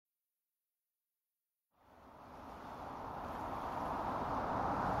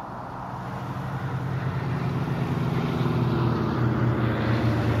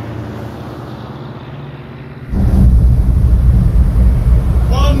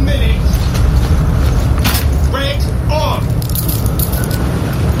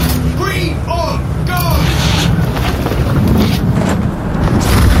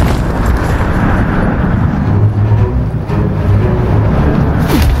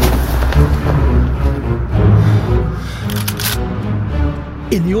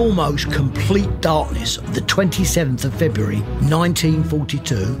In the almost complete darkness of the 27th of February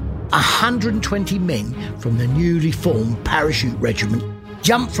 1942, 120 men from the newly formed Parachute Regiment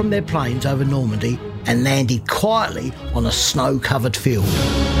jumped from their planes over Normandy and landed quietly on a snow-covered field.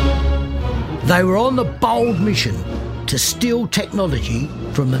 They were on the bold mission to steal technology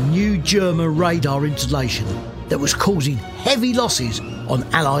from the new German radar installation that was causing heavy losses on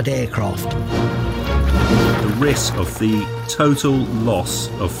Allied aircraft. The risk of the total loss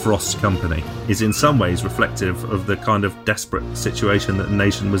of Frost's company is in some ways reflective of the kind of desperate situation that the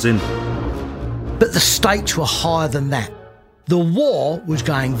nation was in. But the stakes were higher than that. The war was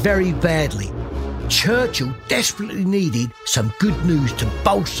going very badly. Churchill desperately needed some good news to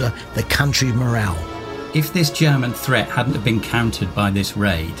bolster the country's morale. If this German threat hadn't have been countered by this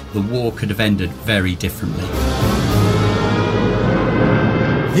raid, the war could have ended very differently.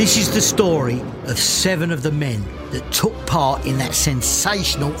 This is the story of 7 of the men that took part in that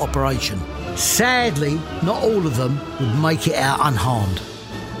sensational operation. Sadly, not all of them would make it out unharmed.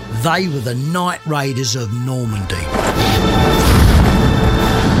 They were the Night Raiders of Normandy.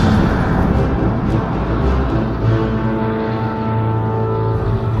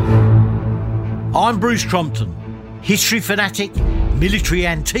 I'm Bruce Crompton, history fanatic, military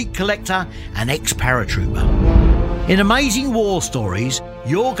antique collector and ex-paratrooper. In Amazing War Stories,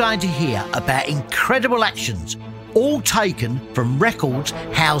 you're going to hear about incredible actions, all taken from records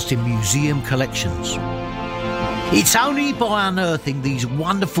housed in museum collections. It's only by unearthing these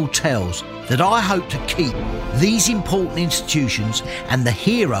wonderful tales that I hope to keep these important institutions and the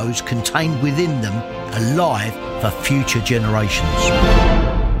heroes contained within them alive for future generations.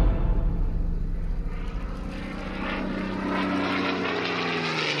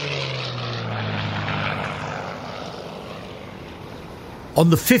 On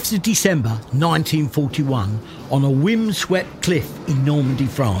the 5th of December 1941, on a wind-swept cliff in Normandy,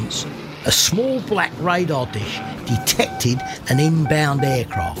 France, a small black radar dish detected an inbound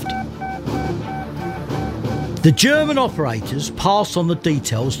aircraft. The German operators passed on the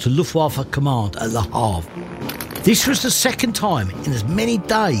details to Luftwaffe Command at Le Havre. This was the second time in as many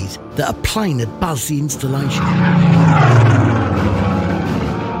days that a plane had buzzed the installation.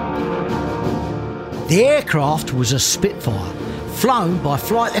 The aircraft was a Spitfire, flown by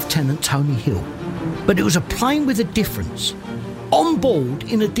Flight Lieutenant Tony Hill. But it was a plane with a difference. On board,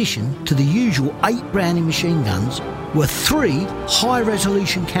 in addition to the usual 8 Browning machine guns, were 3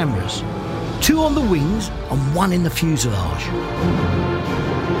 high-resolution cameras, 2 on the wings and 1 in the fuselage.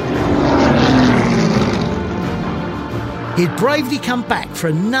 He'd bravely come back for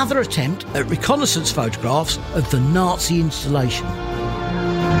another attempt at reconnaissance photographs of the Nazi installation.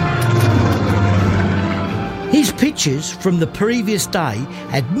 His pictures from the previous day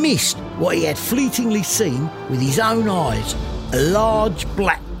had missed what he had fleetingly seen with his own eyes, a large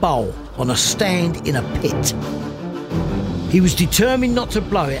black bowl on a stand in a pit. He was determined not to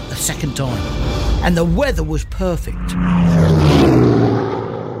blow it a second time, and the weather was perfect.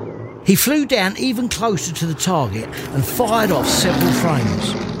 He flew down even closer to the target and fired off several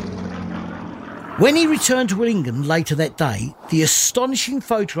frames. When he returned to England later that day, the astonishing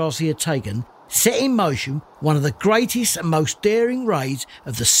photographs he had taken set in motion one of the greatest and most daring raids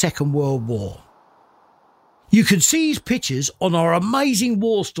of the Second World War. You can see his pictures on our Amazing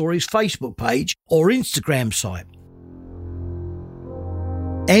War Stories Facebook page or Instagram site.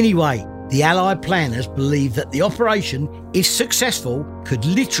 Anyway, the Allied planners believed that the operation, if successful, could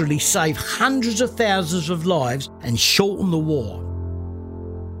literally save hundreds of thousands of lives and shorten the war.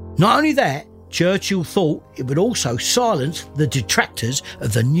 Not only that, Churchill thought it would also silence the detractors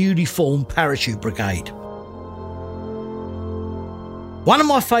of the newly formed Parachute Brigade. One of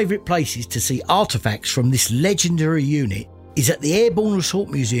my favourite places to see artefacts from this legendary unit is at the Airborne Assault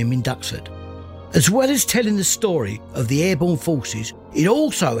Museum in Duxford. As well as telling the story of the airborne forces, it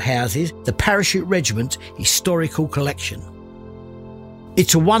also houses the Parachute Regiment's historical collection.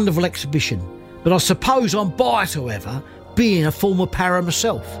 It's a wonderful exhibition, but I suppose I'm biased, however, being a former para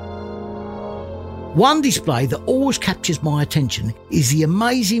myself. One display that always captures my attention is the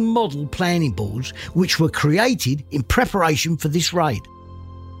amazing model planning boards which were created in preparation for this raid.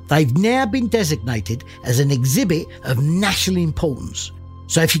 They've now been designated as an exhibit of national importance.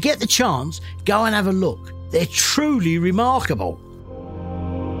 So if you get the chance, go and have a look. They're truly remarkable.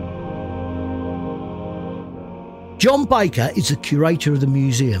 John Baker is the curator of the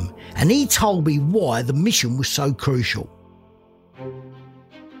museum, and he told me why the mission was so crucial.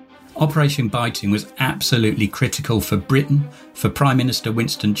 Operation Biting was absolutely critical for Britain, for Prime Minister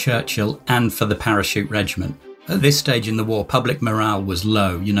Winston Churchill and for the Parachute Regiment. At this stage in the war, public morale was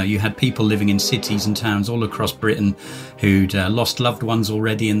low. You know, you had people living in cities and towns all across Britain who'd lost loved ones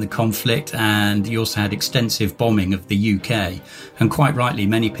already in the conflict, and you also had extensive bombing of the UK. And quite rightly,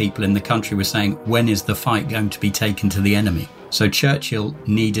 many people in the country were saying, when is the fight going to be taken to the enemy? So Churchill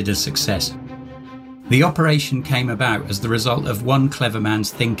needed a success. The operation came about as the result of one clever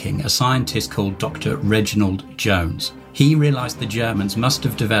man's thinking, a scientist called Dr. Reginald Jones. He realised the Germans must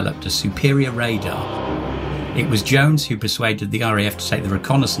have developed a superior radar. It was Jones who persuaded the RAF to take the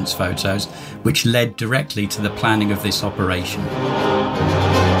reconnaissance photos, which led directly to the planning of this operation.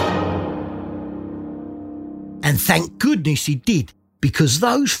 And thank goodness he did, because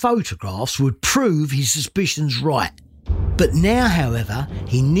those photographs would prove his suspicions right. But now, however,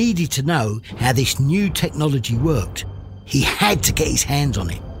 he needed to know how this new technology worked. He had to get his hands on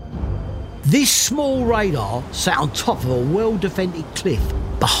it. This small radar sat on top of a well-defended cliff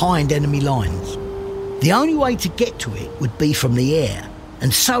behind enemy lines. The only way to get to it would be from the air,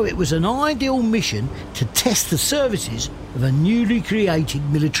 and so it was an ideal mission to test the services of a newly created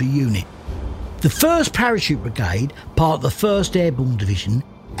military unit. The 1st Parachute Brigade, part of the 1st Airborne Division,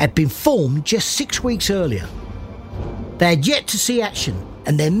 had been formed just 6 weeks earlier. They had yet to see action,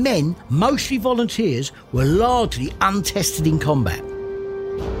 and their men, mostly volunteers, were largely untested in combat.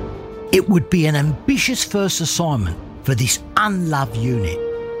 It would be an ambitious first assignment for this unloved unit.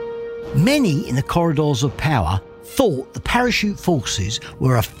 Many in the corridors of power thought the parachute forces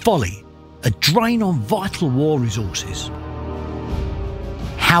were a folly, a drain on vital war resources.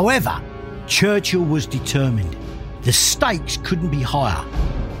 However, Churchill was determined. The stakes couldn't be higher.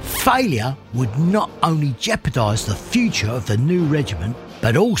 Failure would not only jeopardise the future of the new regiment,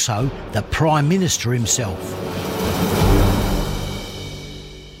 but also the Prime Minister himself.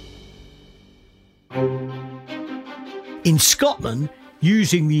 In Scotland,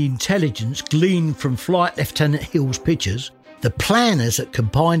 using the intelligence gleaned from Flight Lieutenant Hill's pictures, the planners at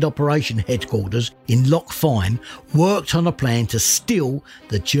Combined Operation Headquarters in Loch Fyne worked on a plan to steal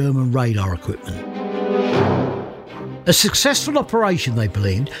the German radar equipment. A successful operation, they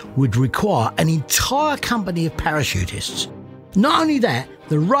believed, would require an entire company of parachutists. Not only that,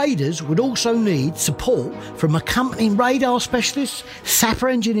 the raiders would also need support from accompanying radar specialists, sapper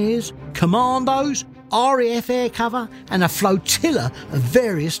engineers, commandos, RAF air cover, and a flotilla of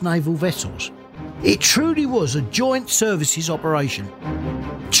various naval vessels. It truly was a joint services operation.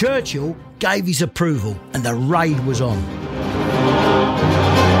 Churchill gave his approval and the raid was on.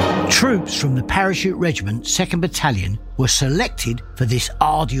 Troops from the Parachute Regiment 2nd Battalion were selected for this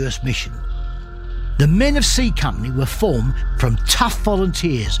arduous mission. The Men of C Company were formed from tough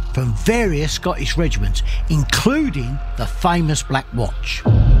volunteers from various Scottish regiments, including the famous Black Watch.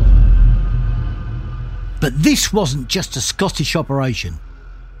 But this wasn't just a Scottish operation.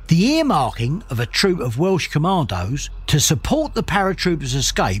 The earmarking of a troop of Welsh commandos to support the paratroopers'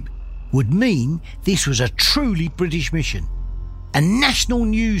 escape would mean this was a truly British mission. A national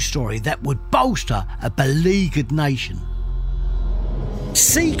news story that would bolster a beleaguered nation.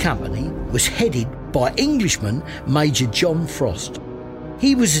 C Company was headed by Englishman Major John Frost.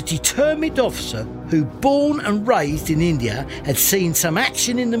 He was a determined officer who, born and raised in India, had seen some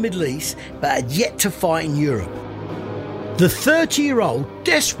action in the Middle East but had yet to fight in Europe. The 30-year-old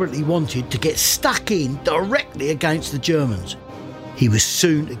desperately wanted to get stuck in directly against the Germans. He was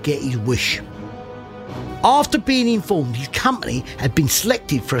soon to get his wish. After being informed his company had been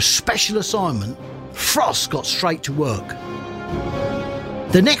selected for a special assignment, Frost got straight to work.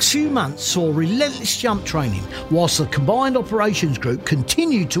 The next few months saw relentless jump training whilst the Combined Operations Group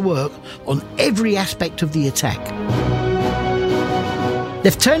continued to work on every aspect of the attack.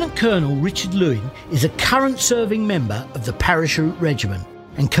 Lieutenant Colonel Richard Lewin is a current serving member of the Parachute Regiment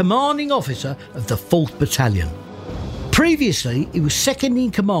and commanding officer of the 4th Battalion. Previously, he was second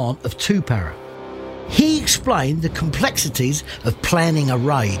in command of 2 Para. He explained the complexities of planning a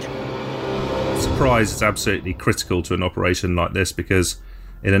raid. Surprise is absolutely critical to an operation like this because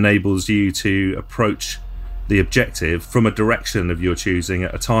it enables you to approach the objective from a direction of your choosing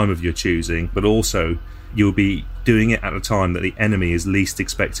at a time of your choosing, but also you'll be doing it at a time that the enemy is least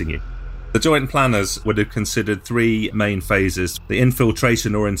expecting you. The joint planners would have considered 3 main phases: the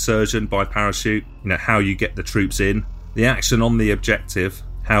infiltration or insurgent by parachute, how you get the troops in, the action on the objective,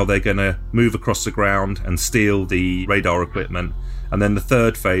 how they're going to move across the ground and steal the radar equipment, and then the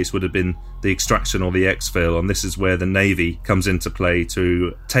 3rd phase would have been the extraction or the exfil, and this is where the Navy comes into play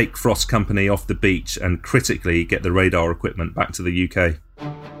to take Frost Company off the beach and critically get the radar equipment back to the UK.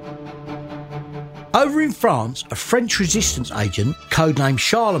 Over in France, a French resistance agent, codenamed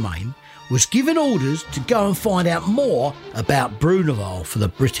Charlemagne, was given orders to go and find out more about Bruneval for the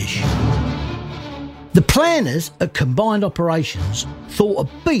British. The planners at Combined Operations thought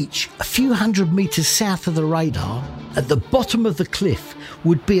a beach a few hundred metres south of the radar at the bottom of the cliff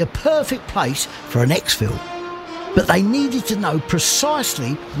would be a perfect place for an exfil, but they needed to know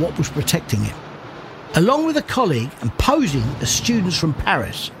precisely what was protecting it. Along with a colleague and posing as students from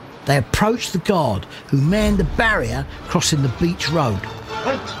Paris, they approached the guard who manned the barrier crossing the beach road.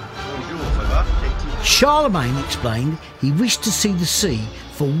 Charlemagne explained he wished to see the sea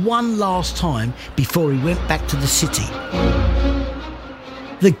for one last time before he went back to the city.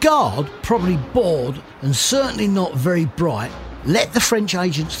 The guard, probably bored and certainly not very bright, let the French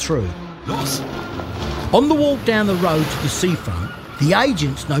agents through. On the walk down the road to the seafront, the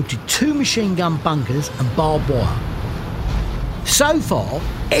agents noted 2 machine gun bunkers and barbed wire. So far,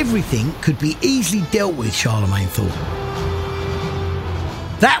 everything could be easily dealt with, Charlemagne thought.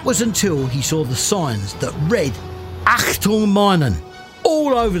 That was until he saw the signs that read Achtung Minen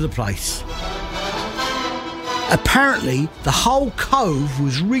all over the place. Apparently, the whole cove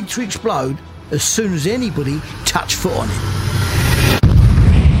was rigged to explode as soon as anybody touched foot on it.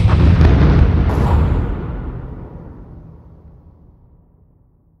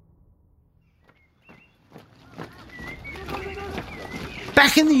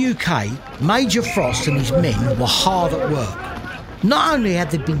 Back in the UK, Major Frost and his men were hard at work. Not only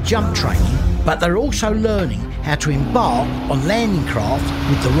had they been jump training, but they were also learning how to embark on landing craft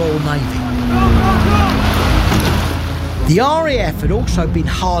with the Royal Navy. The RAF had also been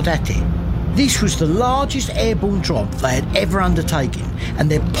hard at it. This was the largest airborne drop they had ever undertaken, and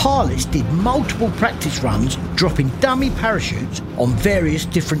their pilots did multiple practice runs dropping dummy parachutes on various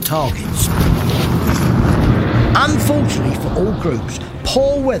different targets. Unfortunately for all groups,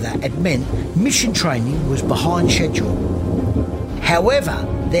 poor weather had meant mission training was behind schedule. However,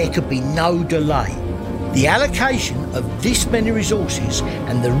 there could be no delay. The allocation of this many resources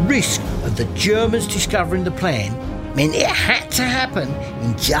and the risk of the Germans discovering the plan meant it had to happen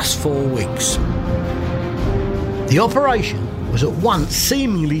in just 4 weeks. The operation was at once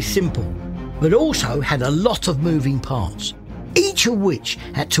seemingly simple, but also had a lot of moving parts, each of which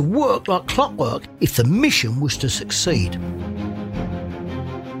had to work like clockwork if the mission was to succeed.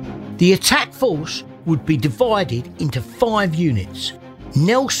 The attack force would be divided into 5 units: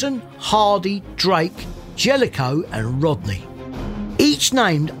 Nelson, Hardy, Drake, Jellicoe and Rodney, each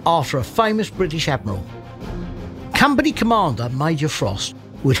named after a famous British admiral. Company Commander Major Frost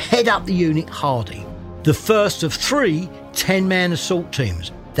would head up the unit Hardy, the first of 3 10-man assault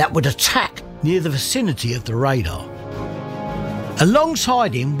teams that would attack near the vicinity of the radar.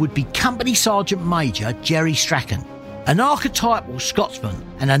 Alongside him would be Company Sergeant Major Jerry Strachan, an archetypal Scotsman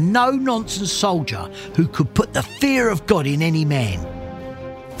and a no-nonsense soldier who could put the fear of God in any man.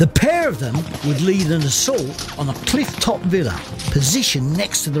 The pair of them would lead an assault on a cliff-top villa positioned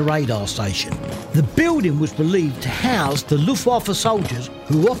next to the radar station. The building was believed to house the Luftwaffe soldiers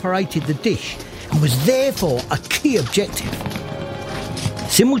who operated the dish and was therefore a key objective.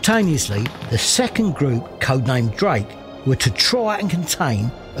 Simultaneously, the second group, codenamed Drake, were to try and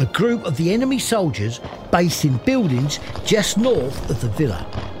contain a group of the enemy soldiers based in buildings just north of the villa.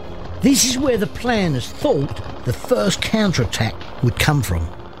 This is where the planners thought the first counterattack would come from.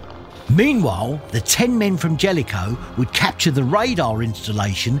 Meanwhile, the 10 men from Jellicoe would capture the radar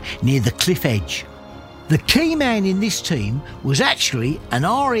installation near the cliff edge. The key man in this team was actually an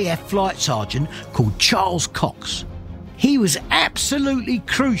RAF flight sergeant called Charles Cox. He was absolutely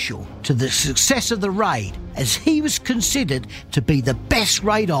crucial to the success of the raid, as he was considered to be the best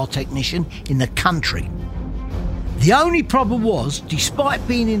radar technician in the country. The only problem was, despite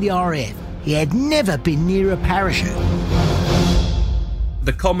being in the RAF, he had never been near a parachute.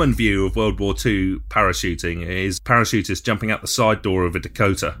 The common view of World War II parachuting is parachutists jumping out the side door of a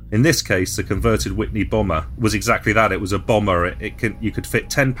Dakota. In this case, the converted Whitney bomber was exactly that. It was a bomber. You could fit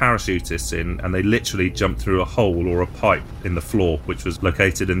 10 parachutists in, and they literally jumped through a hole or a pipe in the floor, which was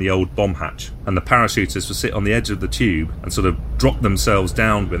located in the old bomb hatch. And the parachutists would sit on the edge of the tube and sort of drop themselves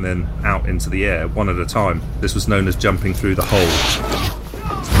down and then out into the air, one at a time. This was known as jumping through the hole.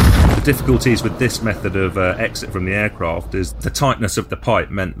 The difficulties with this method of exit from the aircraft is the tightness of the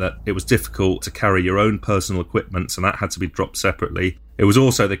pipe meant that it was difficult to carry your own personal equipment, so that had to be dropped separately. It was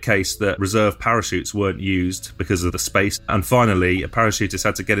also the case that reserve parachutes weren't used because of the space. And finally, a parachutist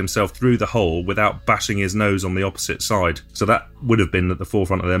had to get himself through the hole without bashing his nose on the opposite side. So that would have been at the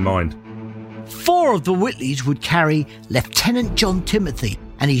forefront of their mind. 4 of the Whitleys would carry Lieutenant John Timothy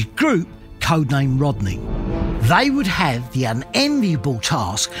and his group, codenamed Rodney. They would have the unenviable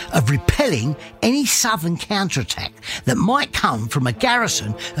task of repelling any southern counterattack that might come from a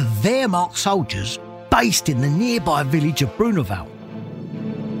garrison of Wehrmacht soldiers based in the nearby village of Bruneval.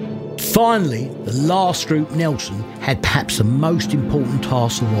 Finally, the last group, Nelson, had perhaps the most important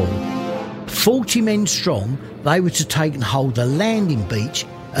task of all. 40 men strong, they were to take and hold a landing beach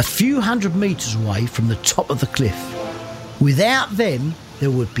a few hundred metres away from the top of the cliff. Without them,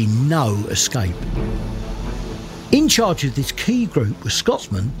 there would be no escape. In charge of this key group was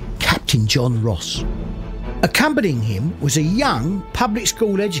Scotsman Captain John Ross. Accompanying him was a young, public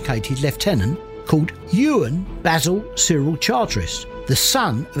school educated lieutenant called Ewan Basil Cyril Charteris, the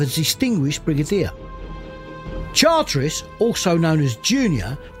son of a distinguished brigadier. Charteris, also known as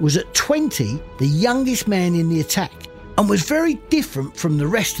Junior, was at 20 the youngest man in the attack and was very different from the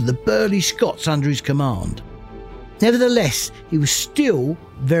rest of the burly Scots under his command. Nevertheless, he was still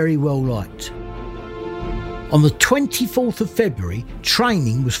very well liked. On the 24th of February,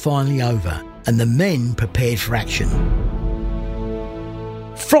 training was finally over and the men prepared for action.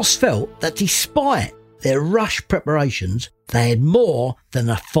 Frost felt that despite their rushed preparations, they had more than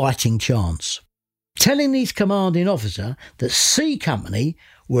a fighting chance, telling his commanding officer that C Company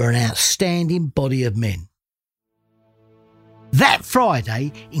were an outstanding body of men. That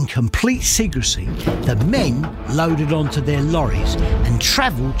Friday, in complete secrecy, the men loaded onto their lorries and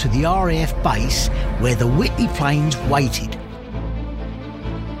travelled to the RAF base where the Whitley planes waited.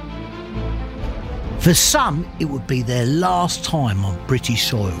 For some, it would be their last time on British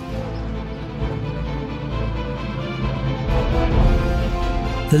soil.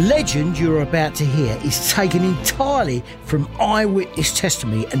 The legend you're about to hear is taken entirely from eyewitness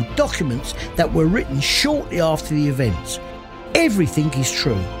testimony and documents that were written shortly after the events. Everything is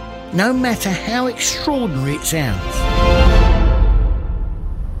true, no matter how extraordinary it sounds.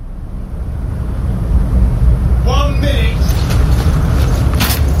 1 minute.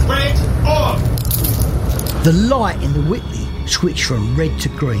 Red on. The light in the Whitley switched from red to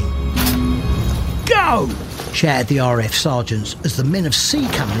green. Go! Shouted the RAF sergeants as the men of C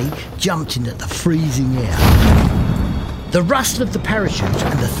Company jumped into the freezing air. The rustle of the parachutes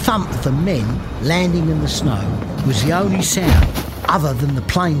and the thump of the men landing in the snow was the only sound other than the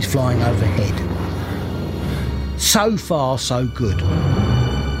planes flying overhead. So far, so good.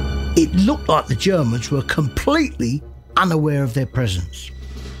 It looked like the Germans were completely unaware of their presence.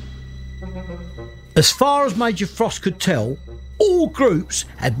 As far as Major Frost could tell, all groups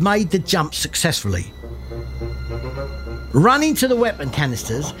had made the jump successfully. Running to the weapon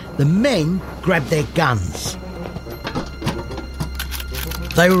canisters, the men grabbed their guns.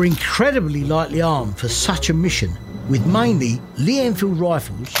 They were incredibly lightly armed for such a mission, with mainly Lee Enfield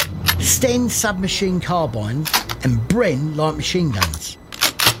rifles, Sten submachine carbines and Bren light machine guns.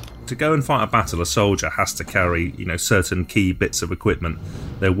 To go and fight a battle, a soldier has to carry, certain key bits of equipment,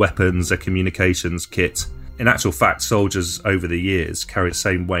 their weapons, their communications kit. In actual fact, soldiers over the years carry the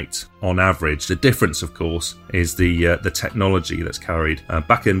same weight on average. The difference, of course, is the technology that's carried.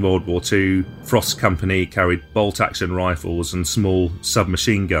 Back in World War II, Frost's company carried bolt-action rifles and small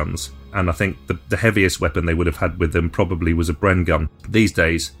submachine guns, and I think the heaviest weapon they would have had with them probably was a Bren gun. These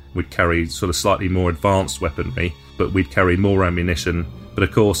days, we'd carry sort of slightly more advanced weaponry, but we'd carry more ammunition. But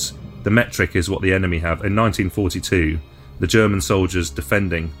of course, the metric is what the enemy have. In 1942, the German soldiers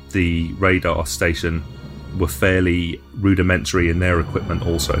defending the radar station were fairly rudimentary in their equipment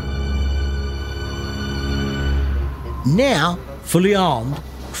also. Now, fully armed,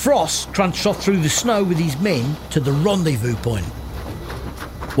 Frost crunched off through the snow with his men to the rendezvous point.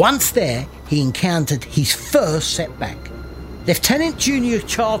 Once there, he encountered his first setback. Lieutenant Junior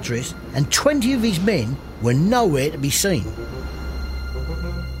Charteris and 20 of his men were nowhere to be seen.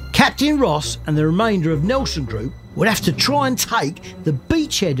 Captain Ross and the remainder of Nelson Group would have to try and take the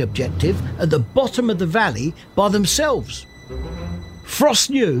beachhead objective at the bottom of the valley by themselves. Frost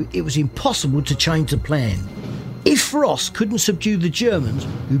knew it was impossible to change the plan. If Frost couldn't subdue the Germans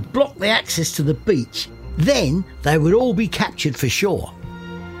who blocked the access to the beach, then they would all be captured for sure.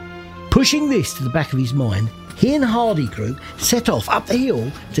 Pushing this to the back of his mind, he and Hardy Group set off up the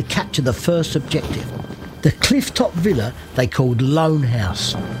hill to capture the first objective, the cliff-top villa they called Lone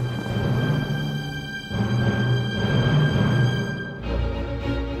House.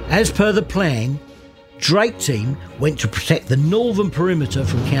 As per the plan, Drake team went to protect the northern perimeter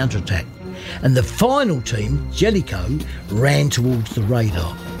from counterattack, and the final team, Jellicoe, ran towards the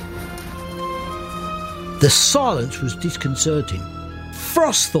radar. The silence was disconcerting.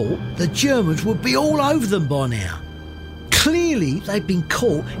 Frost thought the Germans would be all over them by now. Clearly, they'd been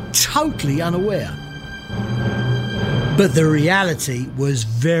caught totally unaware. But the reality was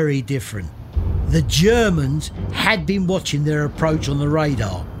very different. The Germans had been watching their approach on the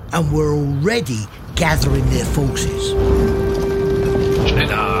radar and were already gathering their forces.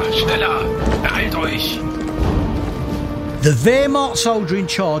 Schneller, schneller, beeilt euch! The Wehrmacht soldier in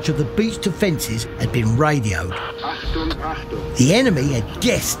charge of the beach defences had been radioed. The enemy had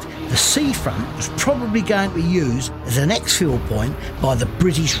guessed the seafront was probably going to be used as an exfil point by the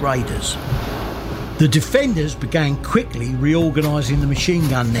British raiders. The defenders began quickly reorganising the machine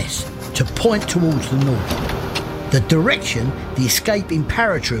gun nest to point towards the north, the direction the escaping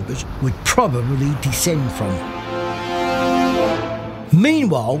paratroopers would probably descend from.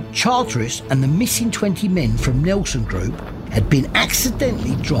 Meanwhile, Charteris and the missing 20 men from Nelson Group had been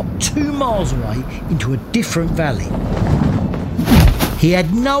accidentally dropped 2 miles away into a different valley. He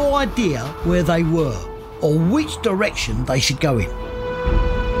had no idea where they were or which direction they should go in.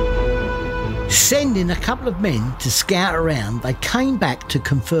 Sending a couple of men to scout around, they came back to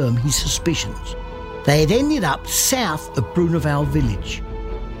confirm his suspicions. They had ended up south of Bruneval village.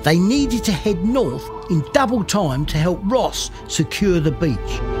 They needed to head north in double time to help Ross secure the beach.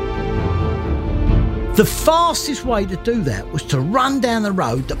 The fastest way to do that was to run down the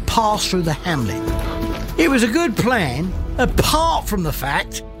road that passed through the hamlet. It was a good plan, apart from the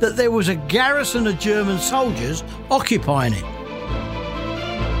fact that there was a garrison of German soldiers occupying it.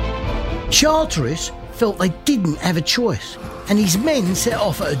 Charteris felt they didn't have a choice, and his men set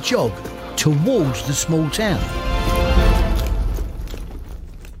off at a jog towards the small town.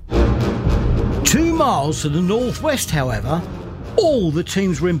 2 miles to the northwest, however, all the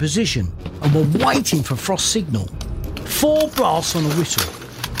teams were in position and were waiting for Frost's signal. 4 blasts on a whistle.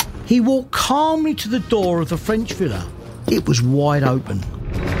 He walked calmly to the door of the French villa. It was wide open.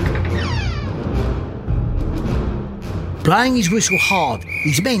 Blowing his whistle hard,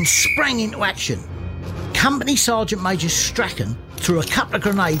 his men sprang into action. Company Sergeant Major Strachan threw a couple of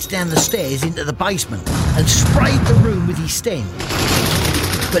grenades down the stairs into the basement and sprayed the room with his Sten.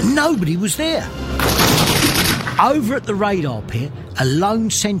 But nobody was there. Over at the radar pit, a lone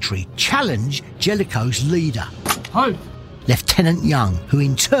sentry challenged Jellicoe's leader, Halt! Lieutenant Young, who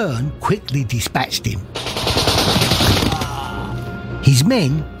in turn quickly dispatched him. His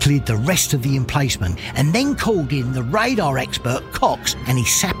men cleared the rest of the emplacement and then called in the radar expert Cox and his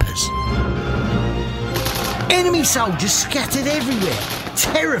sappers. Enemy soldiers scattered everywhere,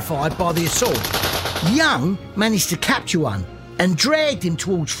 terrified by the assault. Young managed to capture one and dragged him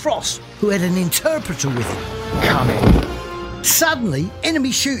towards Frost, who had an interpreter with him. Come in. Suddenly,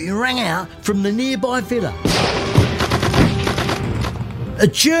 enemy shooting rang out from the nearby villa. A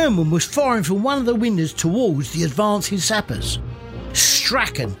German was firing from one of the windows towards the advancing sappers.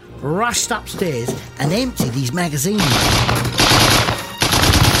 Strachan rushed upstairs and emptied his magazine.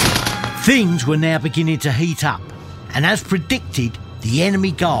 Things were now beginning to heat up, and as predicted, the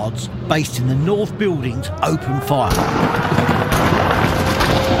enemy guards based in the north buildings opened fire.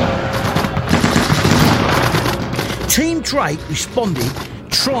 Team Drake responded,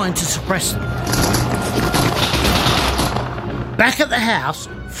 trying to suppress them. Back at the house,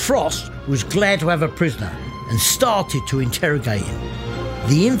 Frost was glad to have a prisoner and started to interrogate him.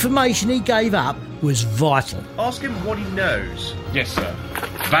 The information he gave up was vital. Ask him what he knows. Yes, sir.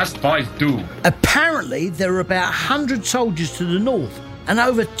 Was weißt du? Apparently, there were about 100 soldiers to the north and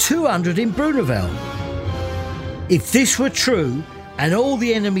over 200 in Bruneval. If this were true and all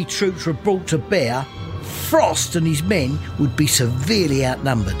the enemy troops were brought to bear, Frost and his men would be severely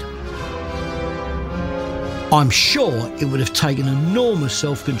outnumbered. I'm sure it would have taken enormous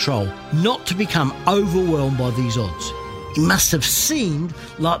self-control not to become overwhelmed by these odds. It must have seemed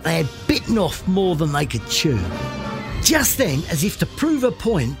like they had bitten off more than they could chew. Just then, as if to prove a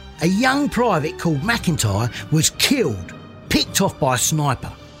point, a young private called McIntyre was killed, picked off by a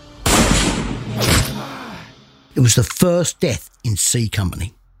sniper. It was the first death in C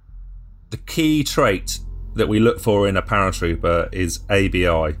Company. The key trait that we look for in a paratrooper is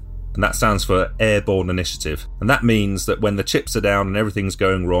ABI, and that stands for Airborne Initiative. And that means that when the chips are down and everything's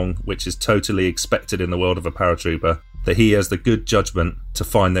going wrong, which is totally expected in the world of a paratrooper, that he has the good judgment to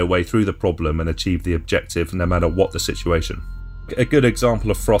find their way through the problem and achieve the objective no matter what the situation. A good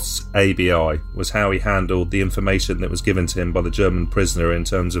example of Frost's ABI was how he handled the information that was given to him by the German prisoner in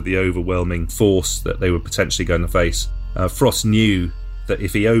terms of the overwhelming force that they were potentially going to face. Frost knew that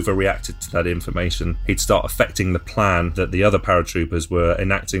if he overreacted to that information, he'd start affecting the plan that the other paratroopers were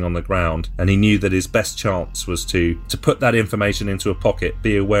enacting on the ground, and he knew that his best chance was to put that information into a pocket,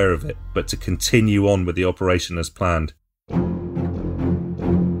 be aware of it, but to continue on with the operation as planned.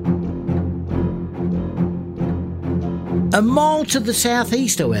 A mile to the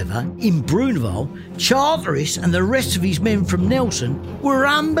southeast, however, in Bruneval, Charteris and the rest of his men from Nelson were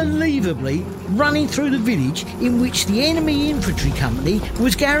unbelievably running through the village in which the enemy infantry company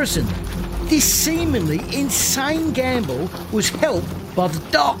was garrisoned. This seemingly insane gamble was helped by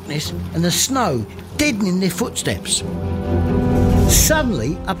the darkness and the snow deadening their footsteps.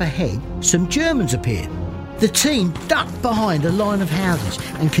 Suddenly, up ahead, some Germans appeared. The team ducked behind a line of houses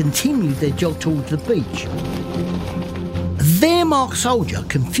and continued their jog towards the beach. A Wehrmacht soldier,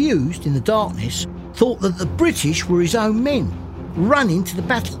 confused in the darkness, thought that the British were his own men, running to the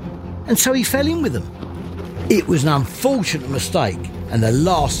battle, and so he fell in with them. It was an unfortunate mistake, and the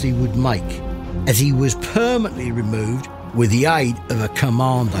last he would make, as he was permanently removed with the aid of a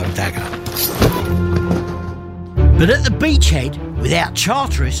commando dagger. But at the beachhead, without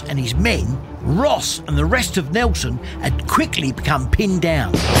Charteris and his men, Ross and the rest of Nelson had quickly become pinned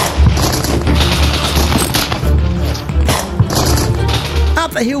down.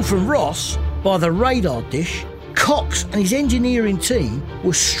 Up the hill from Ross, by the radar dish, Cox and his engineering team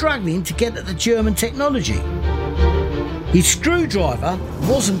were struggling to get at the German technology. His screwdriver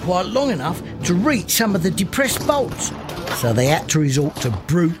wasn't quite long enough to reach some of the depressed bolts, so they had to resort to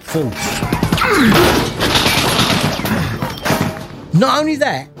brute force. Not only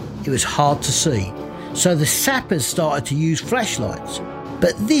that, it was hard to see, so the sappers started to use flashlights,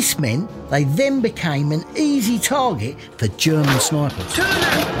 but this meant they then became an easy target for German snipers. Turn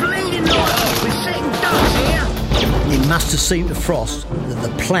that bleeding light off, we're setting ducks here! It must have seemed to Frost that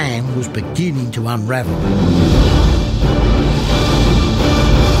the plan was beginning to unravel.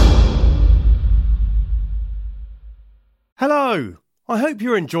 Hello! I hope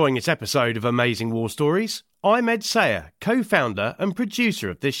you're enjoying this episode of Amazing War Stories. I'm Ed Sayer, co-founder and producer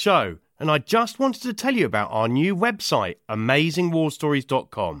of this show, and I just wanted to tell you about our new website,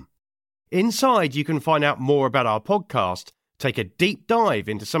 amazingwarstories.com. Inside you can find out more about our podcast, take a deep dive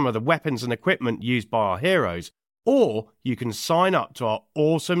into some of the weapons and equipment used by our heroes, or you can sign up to our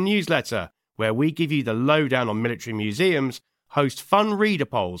awesome newsletter, where we give you the lowdown on military museums, host fun reader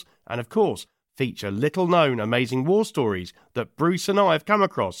polls, and of course, feature little-known amazing war stories that Bruce and I have come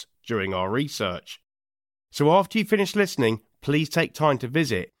across during our research. So after you finish listening, please take time to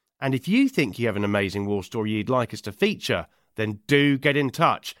visit, and if you think you have an amazing war story you'd like us to feature, then do get in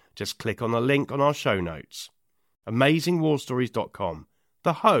touch. Just click on the link on our show notes. AmazingWarStories.com,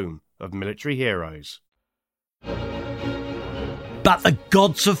 the home of military heroes. But the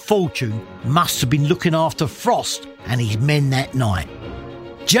gods of fortune must have been looking after Frost and his men that night.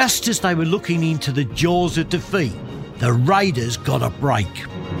 Just as they were looking into the jaws of defeat, the raiders got a break.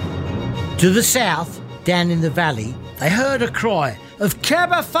 To the south, down in the valley, they heard a cry of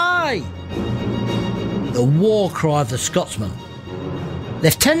Cabafay, the war cry of the Scotsman.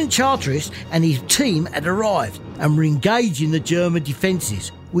 Lieutenant Charteris and his team had arrived and were engaging the German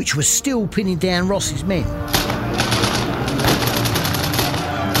defences, which were still pinning down Ross's men.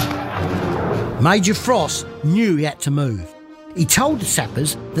 Major Frost knew he had to move. He told the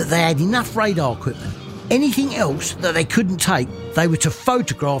sappers that they had enough radar equipment. Anything else that they couldn't take, they were to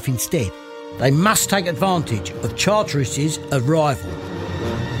photograph instead. They must take advantage of Charteris's arrival.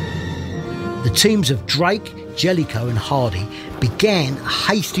 The teams of Drake, Jellicoe and Hardy began a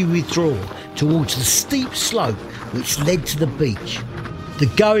hasty withdrawal towards the steep slope which led to the beach. The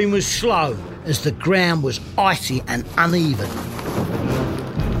going was slow as the ground was icy and uneven.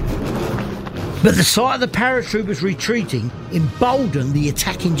 But the sight of the paratroopers retreating emboldened the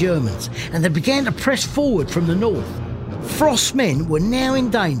attacking Germans, and they began to press forward from the north. Frost's men were now in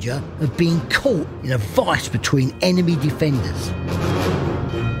danger of being caught in a vice between enemy defenders.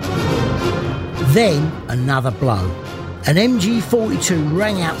 Then another blow. An MG-42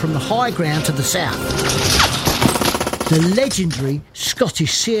 rang out from the high ground to the south. The legendary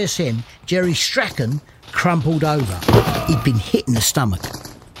Scottish CSM Jerry Strachan crumpled over. He'd been hit in the stomach.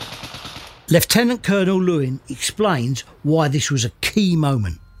 Lieutenant Colonel Lewin explains why this was a key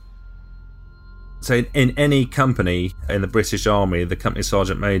moment. So in any company in the British Army, the company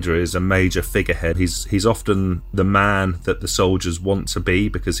sergeant major is a major figurehead. He's often the man that the soldiers want to be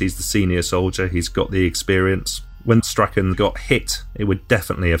because he's the senior soldier. He's got the experience. When Strachan got hit, it would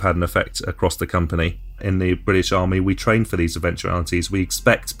definitely have had an effect across the company. In the British Army, we train for these eventualities. We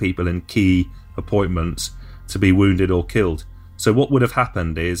expect people in key appointments to be wounded or killed. So what would have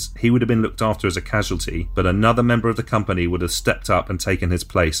happened is he would have been looked after as a casualty, but another member of the company would have stepped up and taken his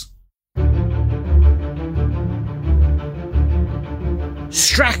place.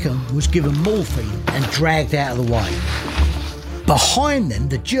 Strachan was given morphine and dragged out of the way. Behind them,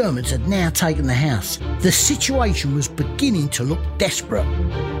 the Germans had now taken the house. The situation was beginning to look desperate.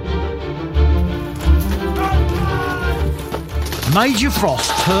 Major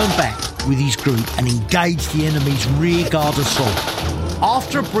Frost turned back with his group and engaged the enemy's rear guard assault.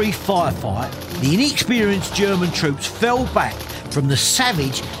 After a brief firefight, the inexperienced German troops fell back from the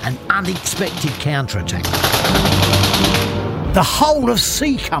savage and unexpected counterattack. The whole of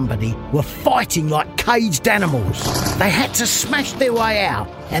C Company were fighting like caged animals. They had to smash their way out,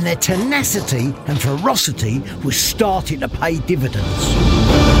 and their tenacity and ferocity was starting to pay dividends.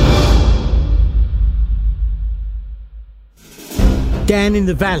 Down in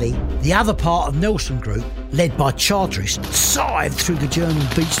the valley, the other part of Nelson Group, led by Charteris, scythed through the German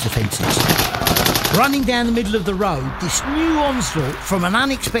beach defences. Running down the middle of the road, this new onslaught from an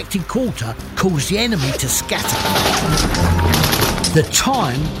unexpected quarter caused the enemy to scatter. The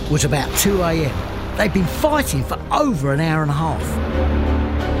time was about 2 a.m. They'd been fighting for over an hour and a half.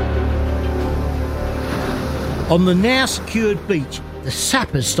 On the now secured beach, the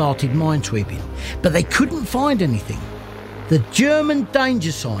sappers started minesweeping, but they couldn't find anything. The German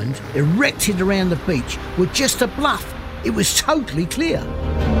danger signs erected around the beach were just a bluff. It was totally clear.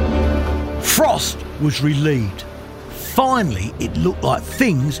 Frost was relieved. Finally, it looked like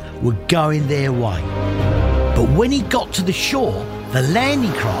things were going their way. But when he got to the shore, the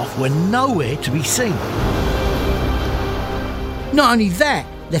landing craft were nowhere to be seen. Not only that,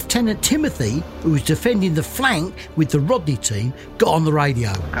 Lieutenant Timothy, who was defending the flank with the Rodney team, got on the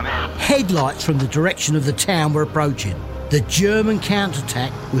radio. Headlights from the direction of the town were approaching. The German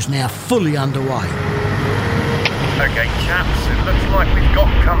counterattack was now fully underway. Okay, chaps, it looks like we've got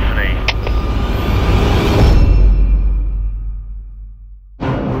company.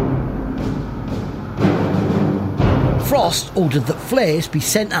 Frost ordered that flares be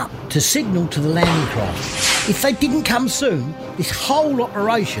sent up to signal to the landing craft. If they didn't come soon, this whole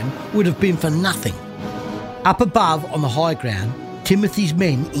operation would have been for nothing. Up above on the high ground, Timothy's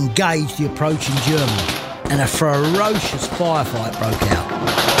men engaged the approaching Germans, and a ferocious firefight broke out.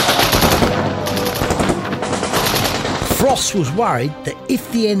 Frost was worried that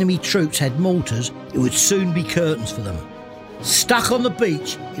if the enemy troops had mortars, it would soon be curtains for them. Stuck on the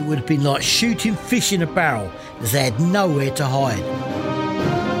beach, it would have been like shooting fish in a barrel, as they had nowhere to hide.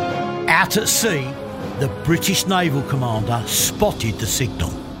 Out at sea, the British naval commander spotted the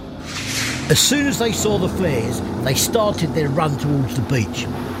signal. As soon as they saw the flares, they started their run towards the beach.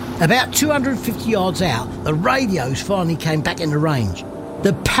 About 250 yards out, the radios finally came back into range.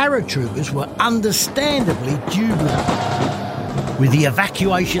 The paratroopers were understandably jubilant. With the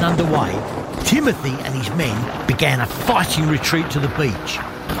evacuation underway, Timothy and his men began a fighting retreat to the beach,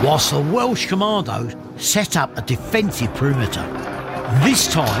 whilst the Welsh commandos set up a defensive perimeter. This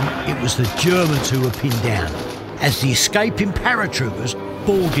time, it was the Germans who were pinned down, as the escaping paratroopers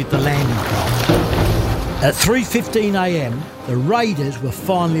boarded the landing craft. At 3:15 a.m, the raiders were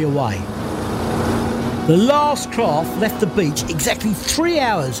finally away. The last craft left the beach exactly 3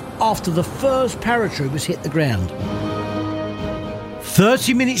 hours after the first paratroopers hit the ground.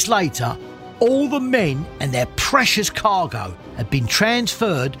 30 minutes later, all the men and their precious cargo had been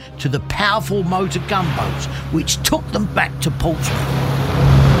transferred to the powerful motor gunboats, which took them back to Portsmouth.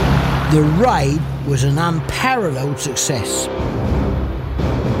 The raid was an unparalleled success.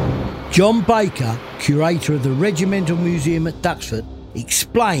 John Baker, curator of the Regimental Museum at Duxford,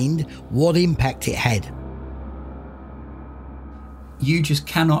 explained what impact it had. You just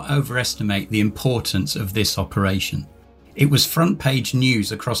cannot overestimate the importance of this operation. It was front page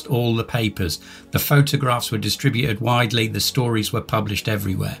news across all the papers. The photographs were distributed widely, the stories were published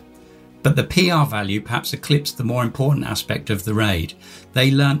everywhere. But the PR value perhaps eclipsed the more important aspect of the raid. They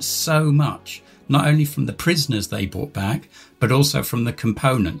learnt so much, not only from the prisoners they brought back, but also from the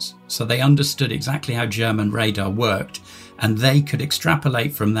components. So they understood exactly how German radar worked, and they could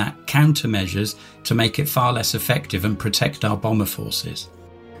extrapolate from that countermeasures to make it far less effective and protect our bomber forces.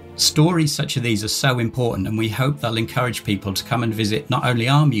 Stories such as these are so important, and we hope they'll encourage people to come and visit not only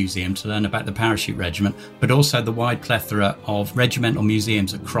our museum to learn about the Parachute Regiment, but also the wide plethora of regimental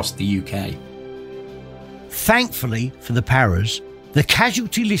museums across the UK. Thankfully for the Paras, the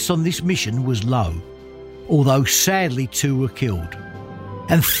casualty list on this mission was low, although sadly 2 were killed,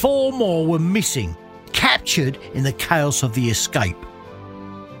 and 4 more were missing, captured in the chaos of the escape.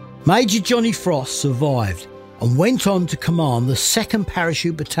 Major Johnny Frost survived and went on to command the 2nd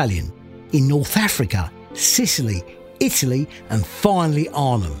Parachute Battalion in North Africa, Sicily, Italy and finally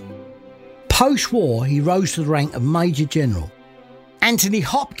Arnhem. Post-war, he rose to the rank of Major General. Anthony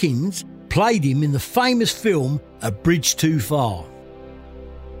Hopkins played him in the famous film A Bridge Too Far.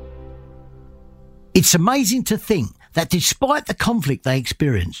 It's amazing to think that despite the conflict they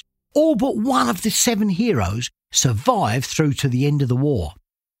experienced, all but one of the 7 heroes survived through to the end of the war.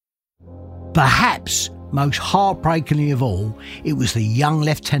 Perhaps most heartbreakingly of all, it was the young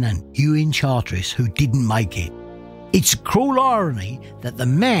Lieutenant Ewan Charteris who didn't make it. It's a cruel irony that the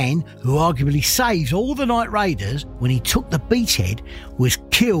man who arguably saved all the night raiders when he took the beachhead was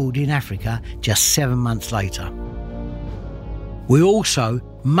killed in Africa just 7 months later. We also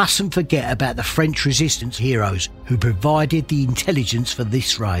mustn't forget about the French resistance heroes who provided the intelligence for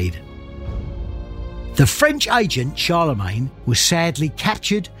this raid. The French agent Charlemagne was sadly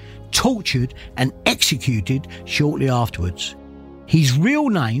captured, tortured and executed shortly afterwards. His real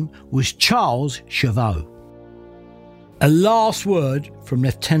name was Charles Chauveau. A last word from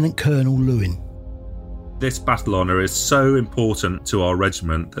Lieutenant Colonel Lewin. This battle honour is so important to our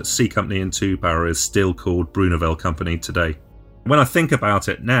regiment that C Company in Two-Barrow is still called Bruneval Company today. When I think about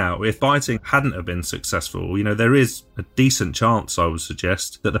it now, if fighting hadn't have been successful, there is a decent chance, I would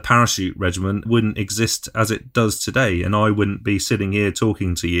suggest, that the Parachute Regiment wouldn't exist as it does today, and I wouldn't be sitting here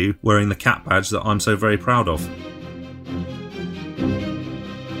talking to you wearing the cap badge that I'm so very proud of.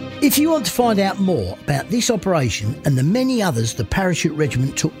 If you want to find out more about this operation and the many others the Parachute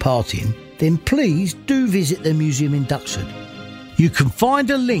Regiment took part in, then please do visit the museum in Duxford. You can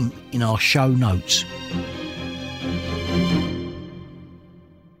find a link in our show notes.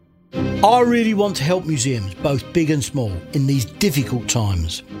 I really want to help museums, both big and small, in these difficult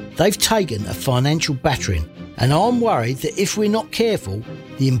times. They've taken a financial battering, and I'm worried that if we're not careful,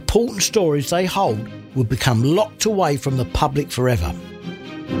 the important stories they hold will become locked away from the public forever.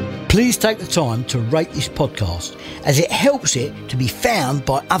 Please take the time to rate this podcast, as it helps it to be found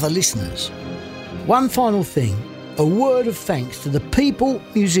by other listeners. One final thing, a word of thanks to the people,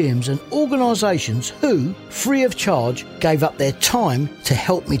 museums and organisations who, free of charge, gave up their time to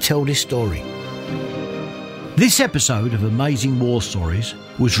help me tell this story. This episode of Amazing War Stories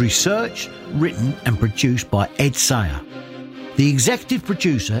was researched, written and produced by Ed Sayer. The executive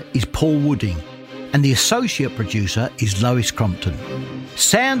producer is Paul Wooding and the associate producer is Lois Crompton.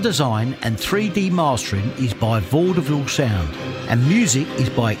 Sound design and 3D mastering is by Vaudeville Sound and music is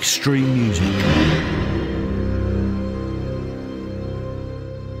by Extreme Music.